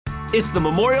It's the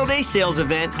Memorial Day sales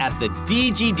event at the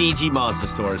DGDG Mazda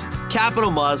stores.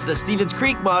 Capital Mazda, Stevens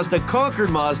Creek Mazda, Concord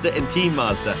Mazda, and Team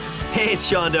Mazda. Hey, it's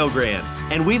Sean Delgrand.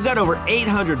 And we've got over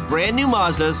 800 brand new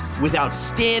Mazdas with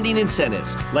outstanding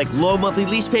incentives, like low monthly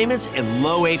lease payments and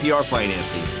low APR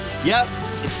financing. Yep,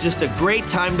 it's just a great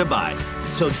time to buy.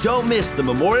 So don't miss the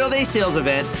Memorial Day sales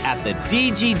event at the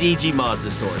DGDG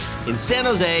Mazda stores in San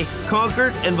Jose,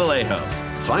 Concord, and Vallejo.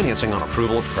 Financing on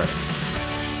approval of credit.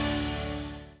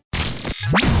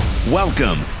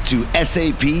 Welcome to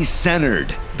SAP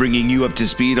Centered, bringing you up to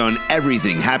speed on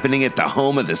everything happening at the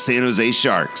home of the San Jose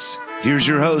Sharks. Here's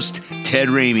your host, Ted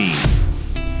Ramey.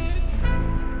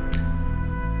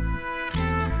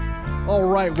 All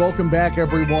right, welcome back,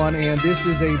 everyone. And this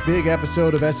is a big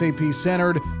episode of SAP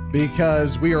Centered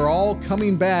because we are all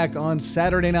coming back on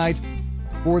Saturday night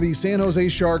for the San Jose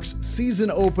Sharks season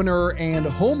opener and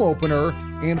home opener.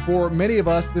 And for many of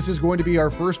us, this is going to be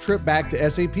our first trip back to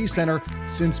SAP Center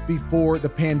since before the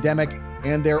pandemic.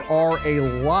 And there are a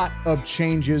lot of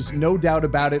changes, no doubt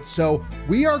about it. So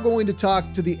we are going to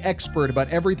talk to the expert about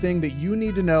everything that you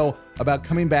need to know about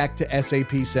coming back to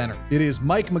SAP Center. It is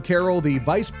Mike McCarroll, the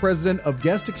Vice President of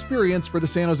Guest Experience for the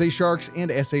San Jose Sharks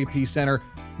and SAP Center.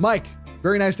 Mike,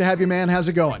 very nice to have you, man. How's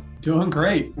it going? Doing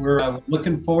great. We're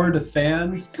looking forward to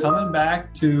fans coming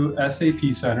back to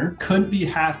SAP Center. Couldn't be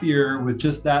happier with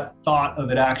just that thought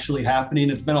of it actually happening.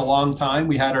 It's been a long time.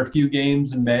 We had our few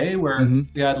games in May where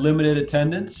we had limited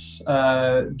attendance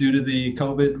due to the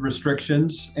COVID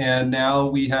restrictions. And now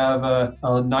we have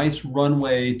a nice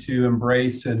runway to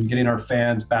embrace and getting our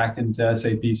fans back into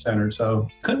SAP Center. So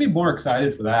couldn't be more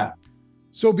excited for that.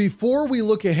 So before we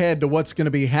look ahead to what's going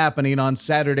to be happening on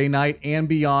Saturday night and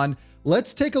beyond,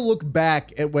 let's take a look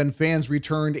back at when fans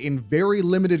returned in very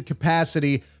limited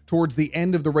capacity towards the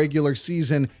end of the regular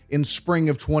season in spring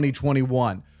of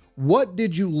 2021. What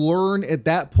did you learn at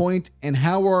that point, and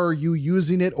how are you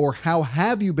using it, or how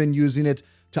have you been using it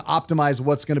to optimize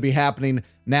what's going to be happening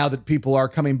now that people are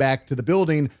coming back to the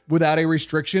building without a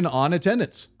restriction on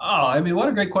attendance? Oh, I mean, what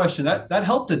a great question. That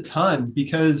helped a ton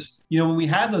because, when we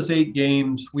had those 8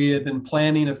 games, we had been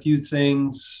planning a few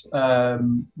things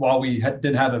while we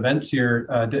didn't have events here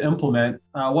to implement.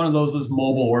 One of those was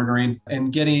mobile ordering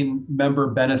and getting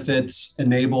member benefits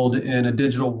enabled in a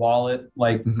digital wallet,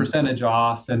 like percentage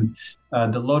off and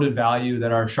the loaded value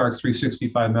that our Sharks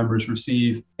 365 members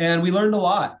receive. And we learned a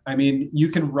lot. I mean, you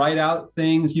can write out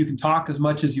things, you can talk as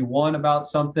much as you want about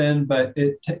something, but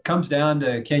it comes down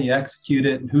to, can you execute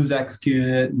it and who's executing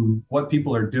it and what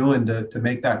people are doing to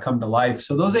make that come to life.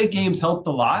 So those 8 games helped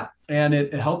a lot. And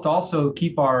it helped also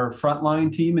keep our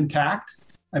frontline team intact.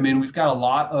 I mean, we've got a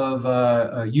lot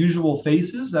of usual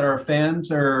faces that our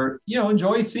fans are,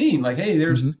 enjoy seeing. Like, hey,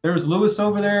 there's Lewis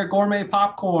over there at Gourmet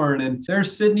Popcorn, and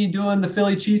there's Sydney doing the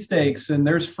Philly cheesesteaks, and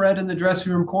there's Fred in the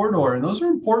dressing room corridor. And those are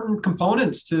important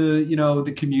components to,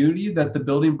 the community that the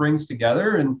building brings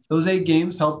together. And those 8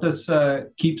 games helped us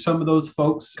keep some of those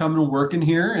folks coming and working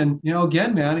here. And,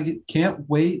 again, man, I can't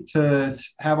wait to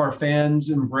have our fans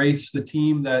embrace the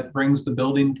team that brings the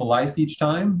building to life each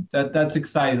time. That's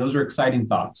exciting. Those are exciting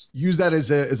thoughts. Use that as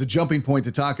a jumping point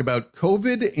to talk about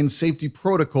COVID and safety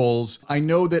protocols. I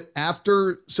know that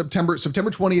after September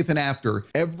 20th and after,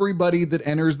 everybody that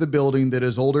enters the building that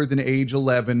is older than age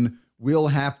 11 will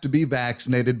have to be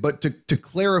vaccinated. But to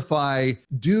clarify,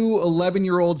 do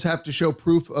 11-year-olds have to show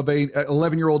proof of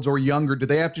 11-year-olds or younger? Do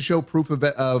they have to show proof of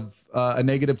a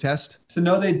negative test? So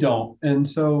no, they don't. And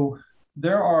so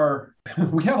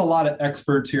we have a lot of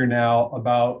experts here now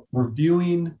about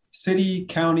reviewing city,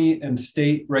 county, and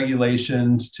state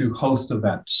regulations to host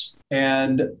events.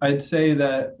 And I'd say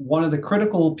that one of the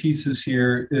critical pieces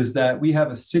here is that we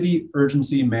have a city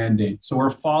urgency mandate. So we're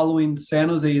following San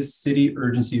Jose's city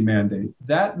urgency mandate.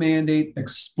 That mandate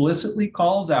explicitly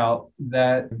calls out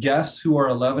that guests who are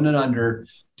 11 and under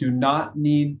do not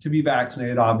need to be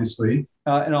vaccinated, obviously,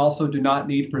 and also do not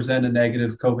need to present a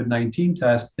negative COVID-19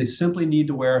 test. They simply need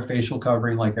to wear a facial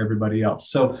covering like everybody else.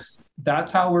 So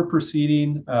that's how we're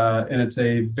proceeding, and it's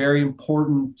a very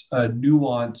important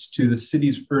nuance to the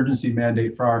city's urgency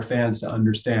mandate for our fans to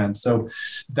understand. So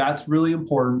that's really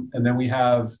important. And then we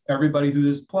have everybody who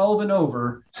is 12 and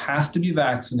over has to be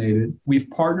vaccinated. We've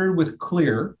partnered with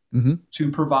Clear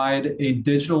to provide a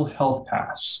digital health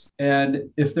pass. And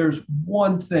if there's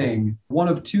one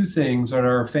of 2 things that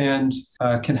our fans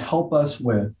can help us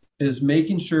with, is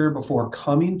making sure before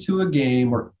coming to a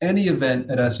game or any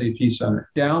event at SAP Center,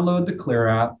 download the Clear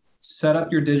app, set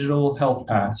up your digital health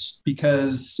pass,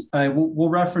 because we'll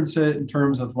reference it in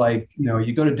terms of like,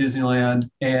 you go to Disneyland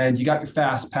and you got your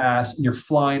fast pass and you're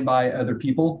flying by other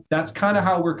people. That's kind of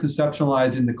how we're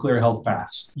conceptualizing the Clear Health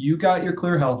Pass. You got your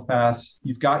Clear Health Pass,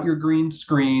 you've got your green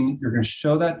screen, you're going to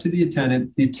show that to the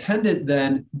attendant. The attendant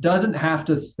then doesn't have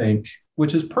to think,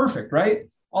 which is perfect, right?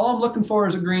 All I'm looking for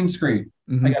is a green screen.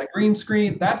 Mm-hmm. I got a green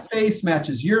screen. That face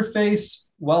matches your face.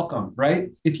 Welcome, right?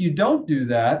 If you don't do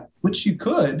that, which you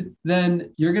could,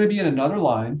 then you're going to be in another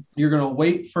line. You're going to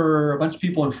wait for a bunch of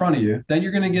people in front of you. Then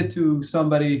you're going to get to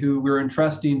somebody who we're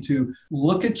entrusting to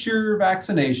look at your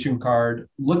vaccination card,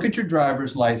 look at your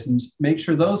driver's license, make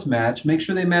sure those match, make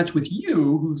sure they match with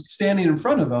you who's standing in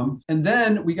front of them. And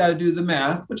then we got to do the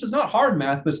math, which is not hard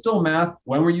math, but still math.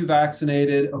 When were you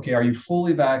vaccinated? Okay, are you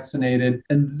fully vaccinated?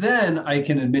 And then I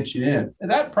can admit you in. And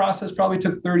that process probably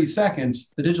took 30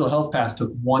 seconds. The digital health pass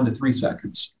took 1 to 3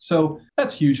 seconds. So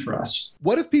that's huge for us.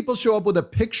 What if people show up with a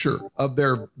picture of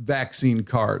their vaccine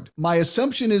card? My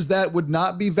assumption is that would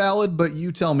not be valid, but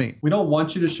you tell me. We don't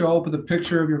want you to show up with a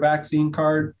picture of your vaccine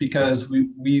card because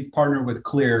we've partnered with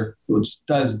Clear, which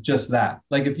does just that.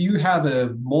 Like if you have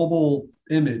a mobile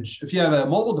image, if you have a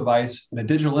mobile device and a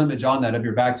digital image on that of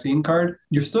your vaccine card,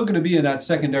 you're still going to be in that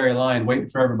secondary line waiting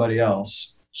for everybody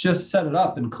else. Just set it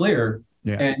up in Clear.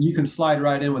 Yeah. And you can slide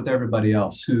right in with everybody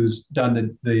else who's done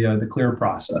the Clear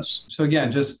process. So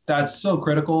again, just that's so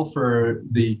critical for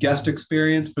the guest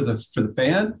experience for the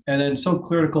fan, and then so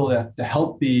critical to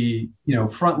help the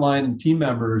frontline and team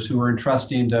members who are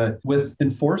entrusting with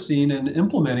enforcing and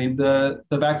implementing the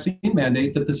vaccine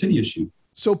mandate that the city issued.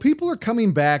 So people are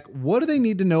coming back. What do they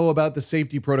need to know about the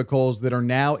safety protocols that are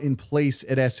now in place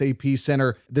at SAP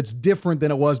Center that's different than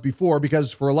it was before?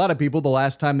 Because for a lot of people, the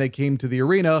last time they came to the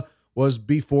arena was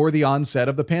before the onset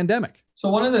of the pandemic. So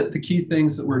one of the key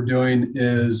things that we're doing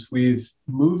is we've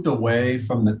moved away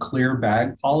from the clear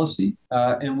bag policy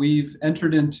and we've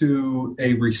entered into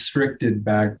a restricted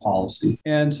bag policy.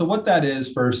 And so what that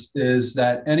is first is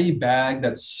that any bag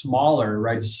that's smaller,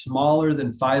 right, smaller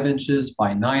than 5 inches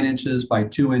by 9 inches by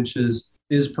 2 inches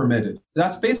is permitted.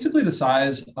 That's basically the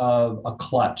size of a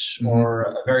clutch or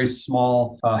a very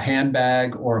small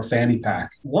handbag or a fanny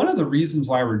pack. One of the reasons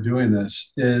why we're doing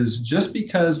this is just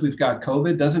because we've got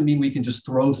COVID doesn't mean we can just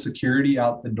throw security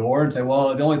out the door and say,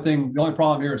 well, the only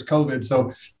problem here is COVID,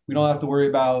 so we don't have to worry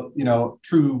about,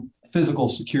 true physical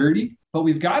security. But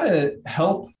we've got to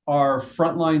help our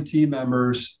frontline team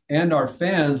members and our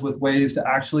fans with ways to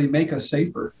actually make us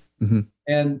safer. Mm-hmm.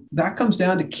 And that comes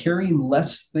down to carrying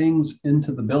less things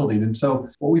into the building. And so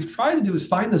what we've tried to do is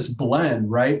find this blend,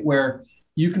 right, where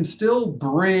you can still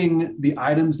bring the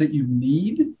items that you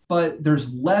need, but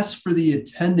there's less for the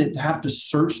attendant to have to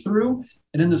search through.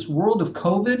 And in this world of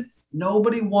COVID,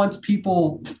 nobody wants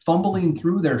people fumbling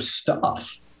through their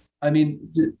stuff. I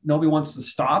mean, nobody wants to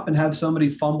stop and have somebody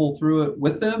fumble through it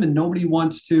with them, and nobody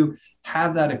wants to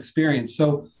have that experience.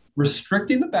 So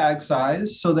restricting the bag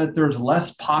size so that there's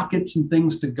less pockets and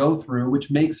things to go through, which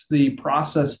makes the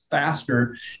process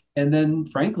faster. And then,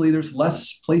 frankly, there's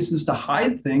less places to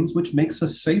hide things, which makes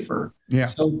us safer. Yeah.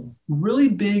 So really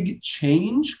big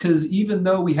change, because even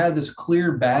though we had this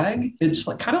clear bag, it's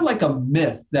kind of like a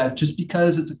myth that just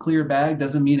because it's a clear bag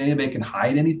doesn't mean anybody can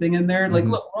hide anything in there. Like,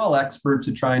 look, we're all experts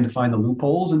at trying to find the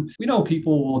loopholes. And we know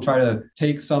people will try to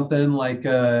take something like,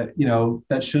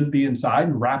 that shouldn't be inside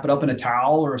and wrap it up in a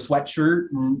towel or a sweatshirt.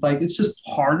 And it's just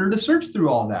harder to search through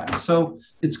all that. So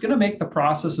it's going to make the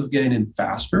process of getting in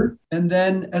faster. And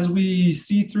then as we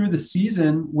see through the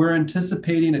season, we're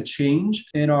anticipating a change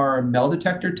in our metal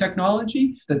detector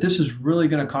technology that this is really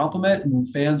going to complement and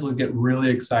fans will get really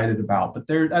excited about. But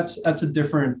that's a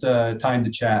different time to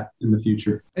chat in the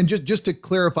future. And just to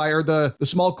clarify, are the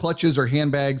small clutches or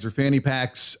handbags or fanny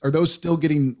packs, are those still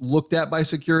getting looked at by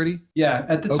security? Yeah,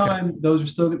 at the time, those are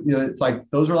still, it's like,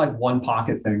 those are like one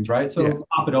pocket things, right? So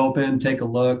pop it open, take a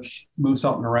look, move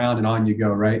something around and on you go,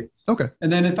 right? Okay.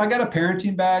 And then if I got a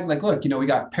parenting bag, look, we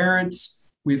got parents,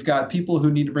 we've got people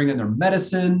who need to bring in their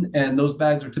medicine, and those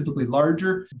bags are typically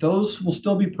larger. Those will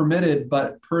still be permitted,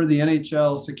 but per the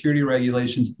NHL security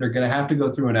regulations, they're going to have to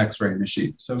go through an X-ray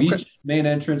machine. So each main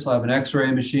entrance will have an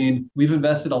X-ray machine. We've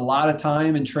invested a lot of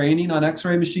time in training on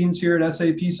X-ray machines here at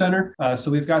SAP Center. So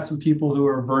we've got some people who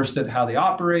are versed at how they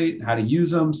operate, how to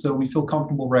use them. So we feel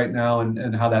comfortable right now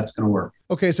and how that's going to work.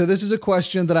 Okay, so this is a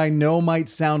question that I know might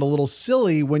sound a little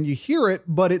silly when you hear it,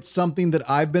 but it's something that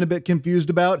I've been a bit confused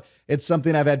about. It's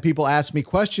something I've had people ask me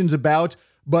questions about,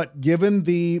 but given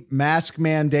the mask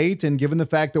mandate and given the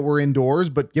fact that we're indoors,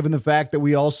 but given the fact that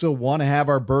we also want to have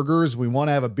our burgers, we want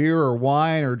to have a beer or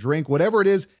wine or drink, whatever it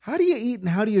is, how do you eat and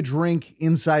how do you drink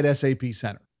inside SAP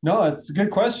Center? No, it's a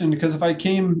good question, because if I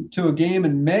came to a game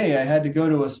in May, I had to go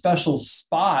to a special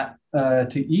spot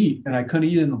to eat, and I couldn't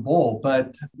eat in the bowl.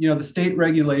 But, the state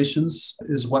regulations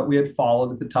is what we had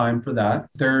followed at the time for that.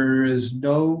 There is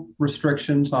no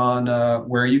restrictions on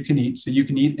where you can eat. So you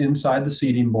can eat inside the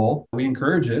seating bowl. We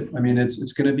encourage it. I mean,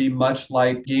 it's going to be much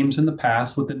like games in the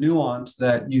past, with the nuance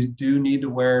that you do need to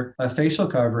wear a facial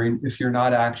covering if you're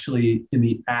not actually in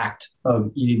the act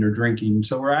of eating or drinking.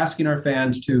 So we're asking our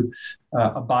fans to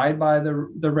abide by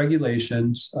the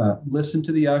regulations, listen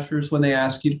to the ushers when they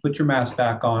ask you to put your mask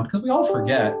back on, because we all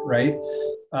forget, right?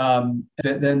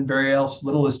 Then very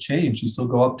little has changed. You still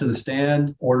go up to the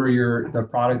stand, order the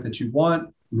product that you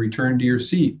want, return to your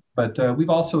seat. But we've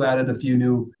also added a few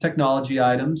new technology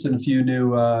items and a few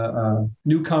new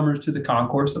newcomers to the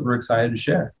concourse that we're excited to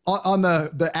share. On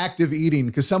the active eating,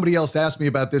 because somebody else asked me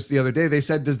about this the other day. They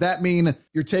said, does that mean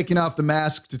you're taking off the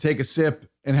mask to take a sip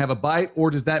and have a bite? Or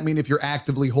does that mean if you're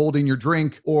actively holding your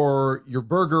drink or your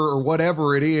burger or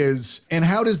whatever it is? And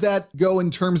how does that go in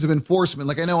terms of enforcement?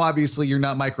 Like, I know obviously you're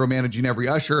not micromanaging every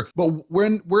usher, but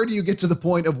where do you get to the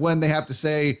point of when they have to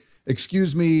say,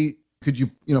 excuse me, could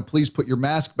you, please put your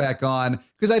mask back on?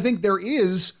 Because I think there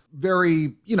is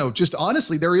just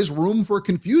honestly, there is room for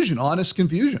confusion, honest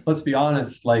confusion. Let's be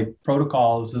honest, like,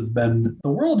 protocols have been the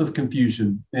world of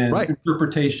confusion and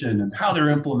interpretation and how they're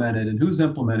implemented and who's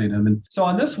implementing them. And so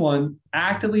on this one,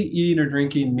 actively eating or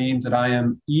drinking means that I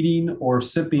am eating or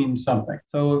sipping something.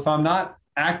 So if I'm not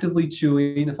actively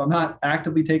chewing, if I'm not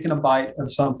actively taking a bite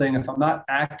of something, if I'm not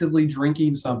actively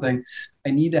drinking something, I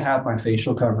need to have my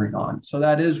facial covering on. So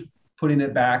that is putting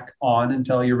it back on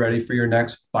until you're ready for your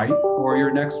next bite or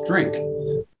your next drink,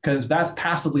 because that's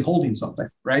passively holding something,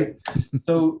 right?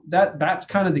 So that's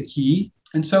kind of the key.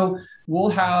 And so we'll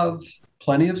have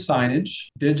plenty of signage,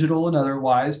 digital and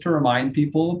otherwise, to remind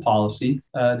people of policy.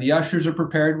 The ushers are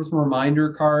prepared with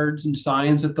reminder cards and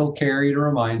signs that they'll carry to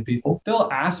remind people. They'll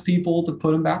ask people to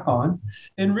put them back on.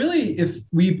 And really, if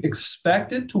we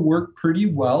expect it to work pretty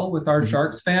well with our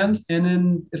Sharks fans, and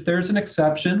then if there's an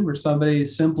exception where somebody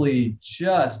simply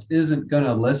just isn't going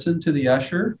to listen to the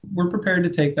usher, we're prepared to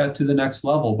take that to the next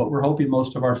level. But we're hoping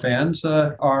most of our fans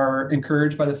are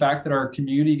encouraged by the fact that our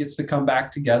community gets to come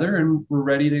back together, and we're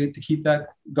ready to keep that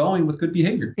going with good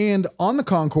behavior. And on the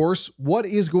concourse, what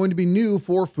is going to be new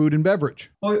for food and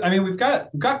beverage? Well, I mean, we've got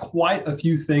quite a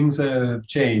few things that have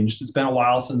changed. It's been a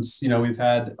while since, we've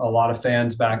had a lot of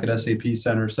fans back at SAP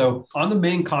Center. So on the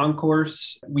main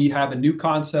concourse, we have a new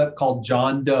concept called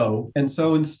John Doe. And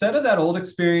so instead of that old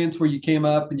experience where you came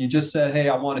up and you just said, hey,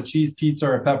 I want a cheese pizza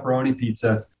or a pepperoni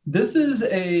pizza, this is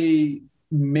a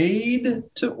made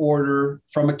to order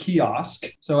from a kiosk.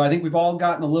 So I think we've all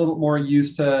gotten a little bit more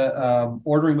used to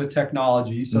ordering with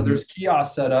technology. So there's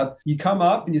kiosks set up. You come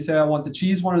up and you say, I want the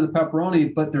cheese one or the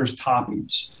pepperoni, but there's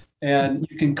toppings. And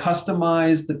you can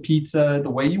customize the pizza the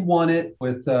way you want it,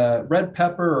 with red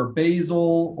pepper or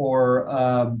basil or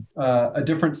a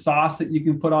different sauce that you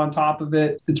can put on top of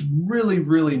it. It's really,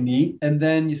 really neat. And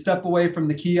then you step away from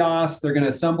the kiosk. They're going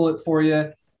to assemble it for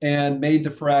you. And made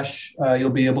to fresh, you'll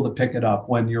be able to pick it up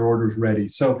when your order's ready.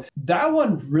 So that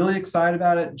one, really excited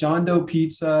about it. John Doe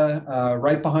Pizza,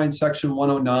 right behind Section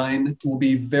 109, will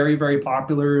be very, very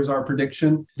popular, is our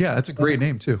prediction. Yeah, that's a great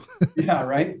name too. Yeah,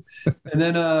 right. And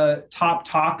then Top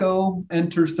Taco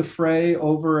enters the fray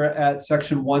over at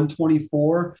Section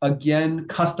 124. Again,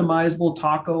 customizable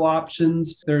taco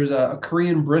options. There's a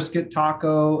Korean brisket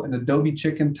taco, an adobe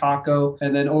chicken taco,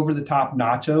 and then over-the-top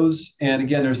nachos. And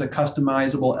again, there's a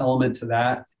customizable element to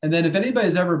that. And then if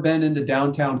anybody's ever been into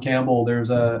downtown Campbell, there's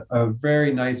a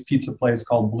very nice pizza place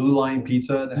called Blue Line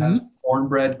Pizza that has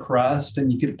cornbread crust,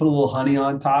 and you could put a little honey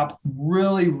on top.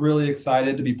 Really, really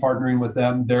excited to be partnering with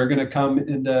them. They're going to come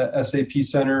into SAP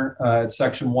Center at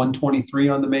Section 123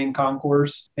 on the main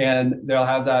concourse, and they'll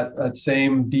have that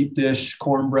same deep dish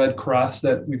cornbread crust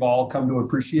that we've all come to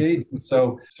appreciate.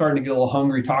 So starting to get a little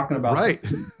hungry talking about it.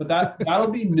 But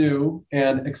that'll be new,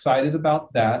 and excited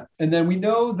about that. And then we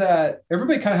know that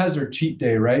everybody kind of has their cheat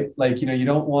day, right? Like, you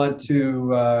don't want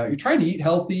to, you're trying to eat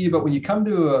healthy, but when you come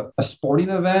to a sporting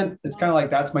event, it's kind of like,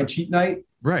 that's my cheat night.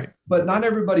 Right. But not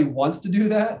everybody wants to do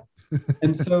that.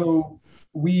 And so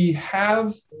we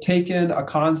have taken a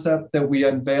concept that we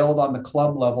unveiled on the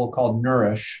club level called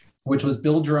Nourish, which was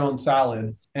build your own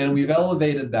salad. And we've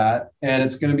elevated that, and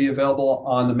it's going to be available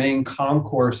on the main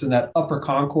concourse in that upper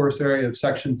concourse area of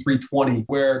Section 320,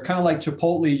 where kind of like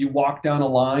Chipotle, you walk down a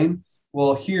line.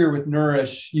 Well, here with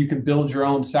Nourish, you can build your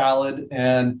own salad,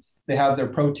 and They have their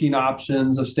protein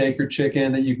options of steak or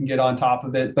chicken that you can get on top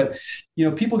of it. But,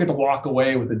 people get to walk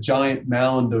away with a giant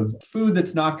mound of food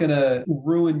that's not going to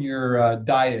ruin your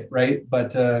diet, right?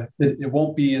 But it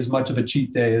won't be as much of a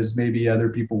cheat day as maybe other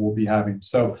people will be having.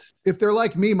 So if they're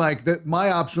like me, Mike, that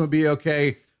my option would be,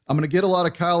 okay, I'm going to get a lot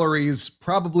of calories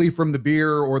probably from the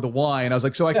beer or the wine. I was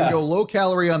like, so I can go low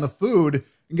calorie on the food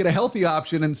and get a healthy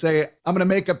option and say, I'm going to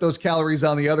make up those calories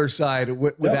on the other side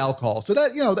with alcohol. So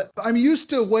that, I'm used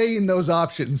to weighing those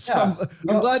options. So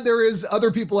I'm glad there is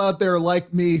other people out there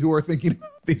like me who are thinking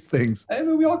about these things. I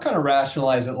mean, we all kind of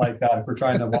rationalize it like that if we're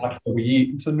trying to watch what we eat.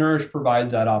 And so Nourish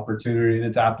provides that opportunity, and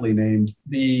it's aptly named.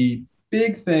 The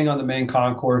big thing on the main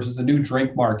concourse is a new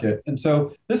drink market. And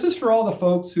so this is for all the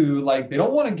folks who they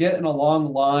don't want to get in a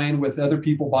long line with other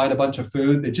people buying a bunch of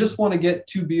food. They just want to get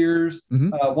 2 beers,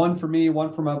 one for me,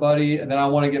 one for my buddy. And then I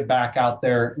want to get back out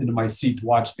there into my seat to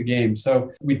watch the game.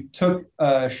 So we took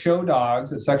Show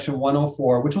Dogs at section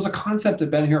 104, which was a concept that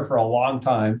had been here for a long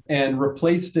time, and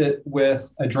replaced it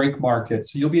with a drink market.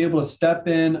 So you'll be able to step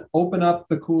in, open up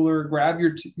the cooler, grab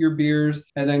your beers,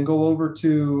 and then go over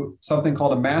to something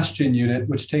called a Mass Gin unit,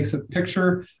 which takes a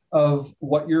picture of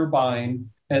what you're buying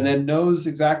and then knows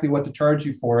exactly what to charge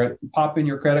you for it. You pop in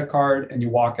your credit card and you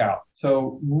walk out.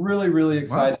 So really, really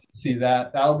excited to see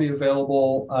that. That'll be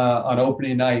available on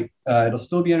opening night. It'll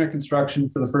still be under construction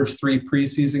for the first 3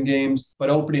 preseason games,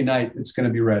 but opening night, it's going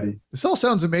to be ready. This all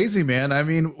sounds amazing, man. I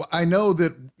mean, I know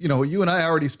that, you and I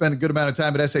already spent a good amount of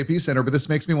time at SAP Center, but this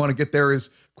makes me want to get there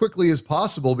as quickly as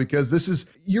possible because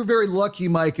you're very lucky,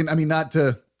 Mike. And I mean, not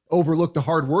to overlook the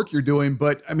hard work you're doing,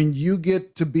 but I mean, you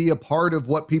get to be a part of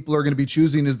what people are going to be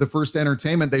choosing as the first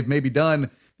entertainment they've maybe done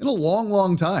in a long,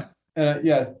 long time.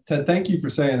 Ted, thank you for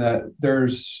saying that.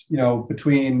 There's,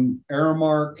 between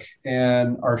Aramark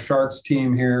and our Sharks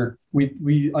team here,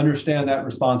 we understand that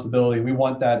responsibility. We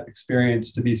want that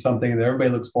experience to be something that everybody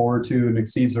looks forward to and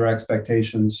exceeds their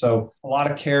expectations. So a lot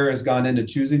of care has gone into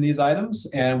choosing these items,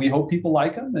 and we hope people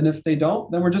like them. And if they don't,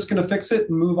 then we're just going to fix it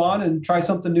and move on and try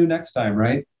something new next time,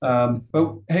 right?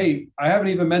 But hey, I haven't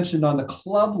even mentioned on the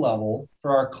club level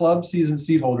for our club season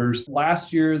seat holders.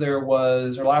 Last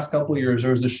couple of years,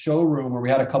 there was a showroom where we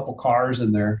had a couple cars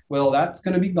in there. Well, that's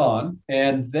going to be gone.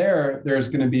 And there's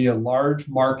going to be a large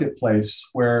marketplace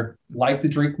where, like the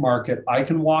drink market, I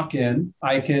can walk in,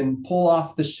 I can pull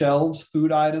off the shelves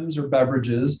food items or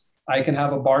beverages. I can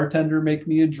have a bartender make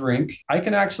me a drink. I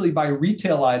can actually buy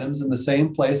retail items in the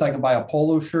same place. I can buy a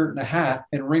polo shirt and a hat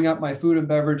and ring up my food and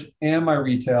beverage and my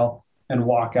retail and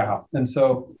walk out. And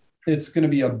so it's going to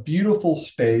be a beautiful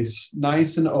space,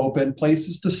 nice and open,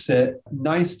 places to sit,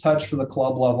 nice touch for the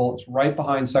club level. It's right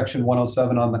behind section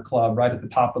 107 on the club, right at the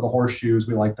top of the horseshoe, as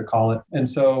we like to call it. And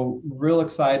so real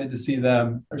excited to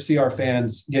see our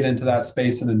fans get into that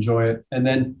space and enjoy it. And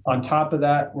then on top of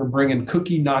that, we're bringing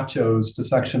cookie nachos to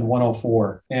section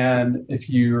 104. And if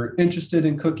you're interested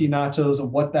in cookie nachos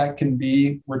and what that can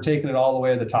be, we're taking it all the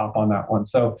way to the top on that one.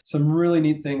 So some really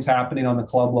neat things happening on the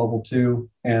club level too.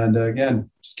 And again,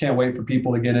 just can't wait for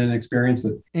people to get in and experience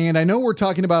it. And I know we're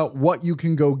talking about what you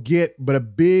can go get, but a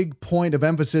big point of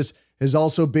emphasis has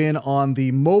also been on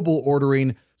the mobile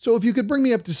ordering. So if you could bring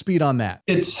me up to speed on that.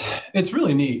 It's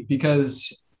really neat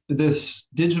because this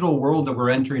digital world that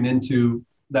we're entering into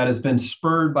that has been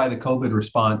spurred by the COVID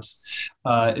response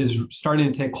is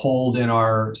starting to take hold in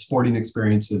our sporting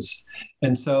experiences.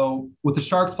 And so with the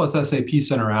Sharks Plus SAP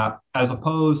Center app, as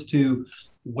opposed to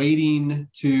waiting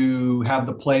to have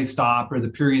the play stop or the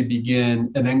period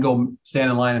begin and then go stand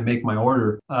in line and make my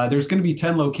order, there's going to be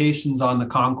 10 locations on the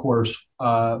concourse,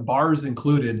 bars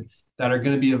included, that are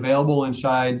going to be available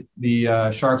inside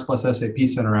the Sharks Plus SAP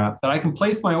Center app that I can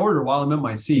place my order while I'm in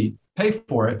my seat, pay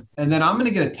for it, and then I'm going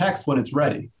to get a text when it's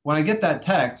ready. When I get that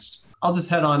text, I'll just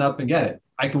head on up and get it.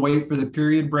 I can wait for the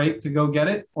period break to go get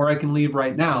it, or I can leave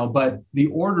right now, but the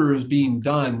order is being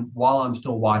done while I'm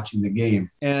still watching the game.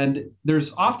 And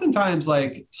there's oftentimes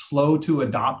slow to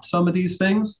adopt some of these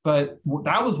things, but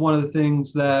that was one of the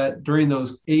things that during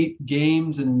those 8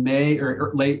 games in May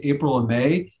or late April and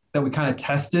May that we kind of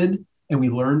tested, and we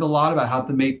learned a lot about how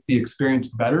to make the experience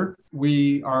better.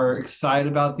 We are excited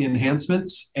about the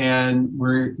enhancements, and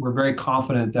we're very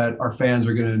confident that our fans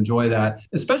are going to enjoy that,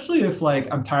 especially if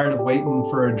I'm tired of waiting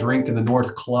for a drink in the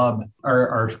North Club,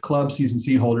 our club season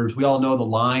seat holders. We all know the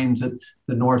lines at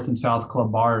the North and South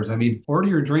Club bars. I mean, order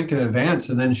your drink in advance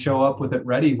and then show up with it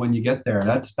ready when you get there.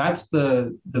 That's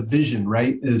the vision,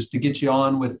 right? Is to get you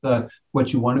on with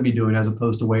what you want to be doing as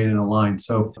opposed to waiting in a line.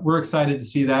 So we're excited to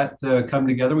see that come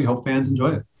together. We hope fans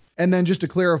enjoy it. And then just to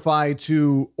clarify,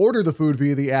 to order the food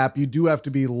via the app, you do have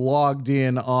to be logged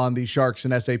in on the Sharks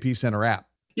and SAP Center app.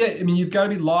 Yeah, I mean, you've got to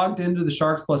be logged into the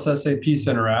Sharks Plus SAP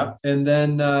Center app, and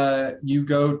then you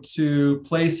go to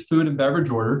place food and beverage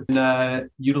order and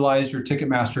utilize your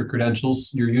Ticketmaster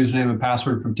credentials, your username and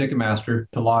password from Ticketmaster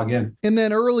to log in. And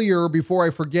then earlier, before I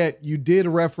forget, you did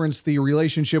reference the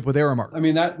relationship with Aramark. I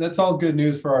mean, that's all good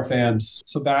news for our fans.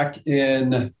 So back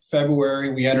in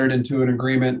February, we entered into an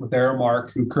agreement with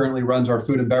Aramark, who currently runs our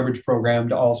food and beverage program,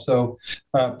 to also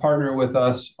partner with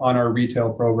us on our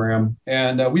retail program.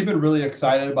 And we've been really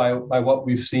excited by what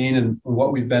we've seen and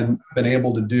what we've been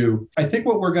able to do. I think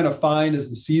what we're going to find as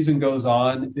the season goes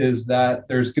on is that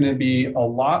there's going to be a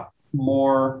lot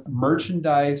more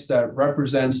merchandise that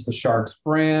represents the Sharks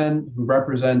brand, who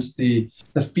represents the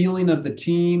feeling of the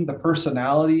team, the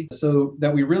personality, so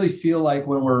that we really feel like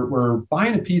when we're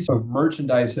buying a piece of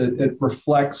merchandise, it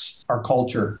reflects our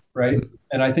culture, right?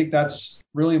 And I think that's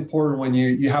really important when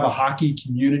you have a hockey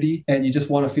community and you just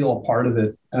want to feel a part of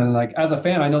it. And like, as a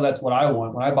fan, I know that's what I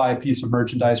want. When I buy a piece of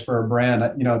merchandise for a brand,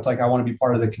 it's like I want to be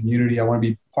part of the community. I want to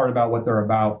be part about what they're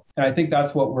about. And I think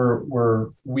that's what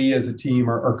we as a team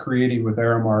are creating with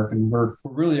Aramark. And we're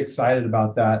really excited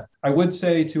about that. I would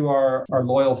say to our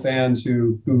loyal fans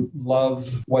who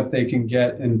love what they can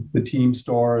get in the team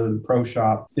store or the pro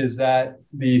shop is that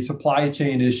the supply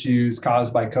chain issues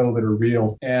caused by COVID are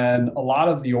real. And a lot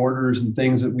of the orders and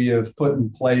things that we have put in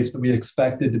place that we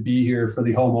expected to be here for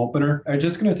the home opener are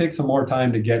just going to take some more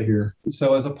time to get here.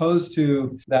 So as opposed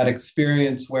to that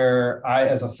experience where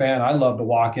as a fan, I love to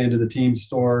walk into the team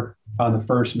store on the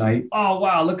first night. Oh,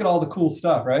 wow, look at all the cool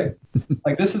stuff, right?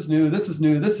 Like, this is new, this is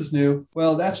new, this is new.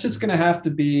 Well, that's just going to have to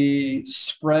be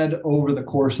spread over the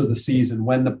course of the season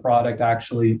when the product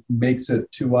actually makes it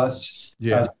to us.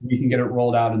 So we can get it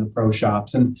rolled out in the pro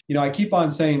shops. And, I keep on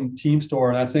saying team store,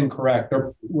 and that's incorrect.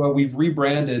 We've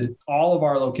rebranded all of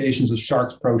our locations as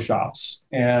Sharks Pro Shops.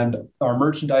 And our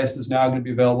merchandise is now going to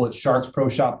be available at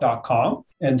sharksproshop.com.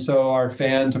 And so our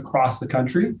fans across the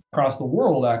country, across the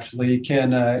world, actually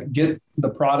can get the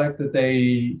product that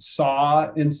they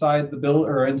saw inside the build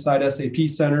or inside SAP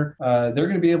Center. They're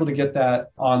going to be able to get that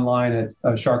online at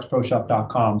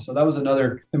sharksproshop.com. So that was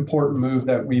another important move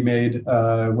that we made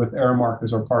with Aramark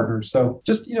as our partner. So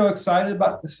just, excited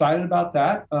about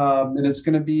that. And it's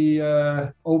going to be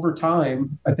over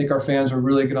time. I think our fans are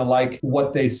really going to like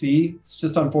what they see. It's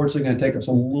just unfortunately going to take us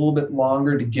a little bit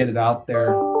longer to get it out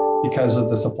there because of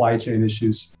the supply chain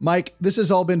issues. Mike, this has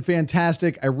all been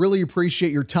fantastic. I really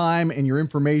appreciate your time and your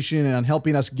information and on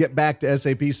helping us get back to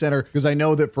SAP Center, because I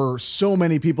know that for so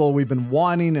many people, we've been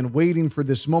wanting and waiting for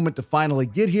this moment to finally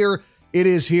get here. It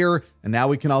is here, and now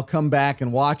we can all come back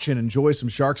and watch and enjoy some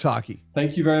Sharks hockey.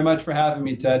 Thank you very much for having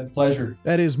me, Ted. Pleasure.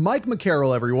 That is Mike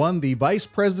McCarroll, everyone, the Vice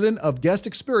President of Guest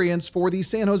Experience for the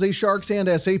San Jose Sharks and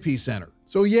SAP Center.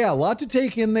 So yeah, a lot to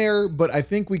take in there, but I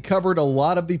think we covered a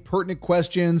lot of the pertinent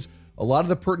questions, a lot of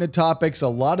the pertinent topics, a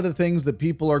lot of the things that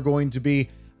people are going to be,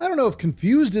 I don't know if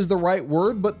confused is the right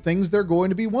word, but things they're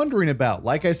going to be wondering about.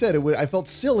 Like I said, I felt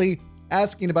silly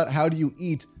asking about how do you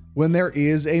eat when there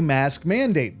is a mask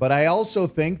mandate, but I also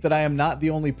think that I am not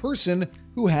the only person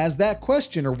who has that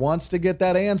question or wants to get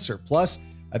that answer. Plus,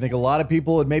 I think a lot of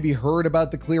people had maybe heard about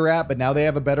the Clear app, but now they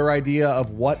have a better idea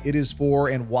of what it is for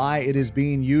and why it is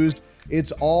being used.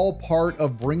 It's all part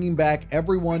of bringing back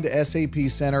everyone to SAP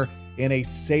Center in a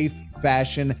safe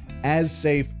fashion, as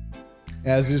safe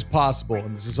as is possible.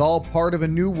 And this is all part of a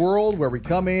new world where we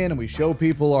come in and we show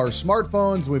people our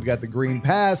smartphones. We've got the green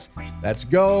pass. Let's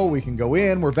go. We can go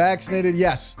in. We're vaccinated.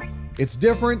 Yes, it's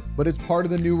different, but it's part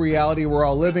of the new reality we're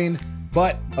all living.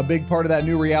 But a big part of that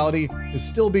new reality is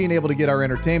still being able to get our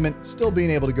entertainment, still being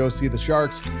able to go see the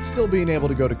Sharks, still being able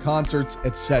to go to concerts,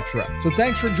 etc. So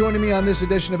thanks for joining me on this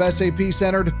edition of SAP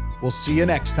Centered. We'll see you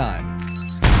next time.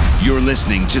 You're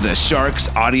listening to the Sharks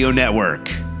Audio Network.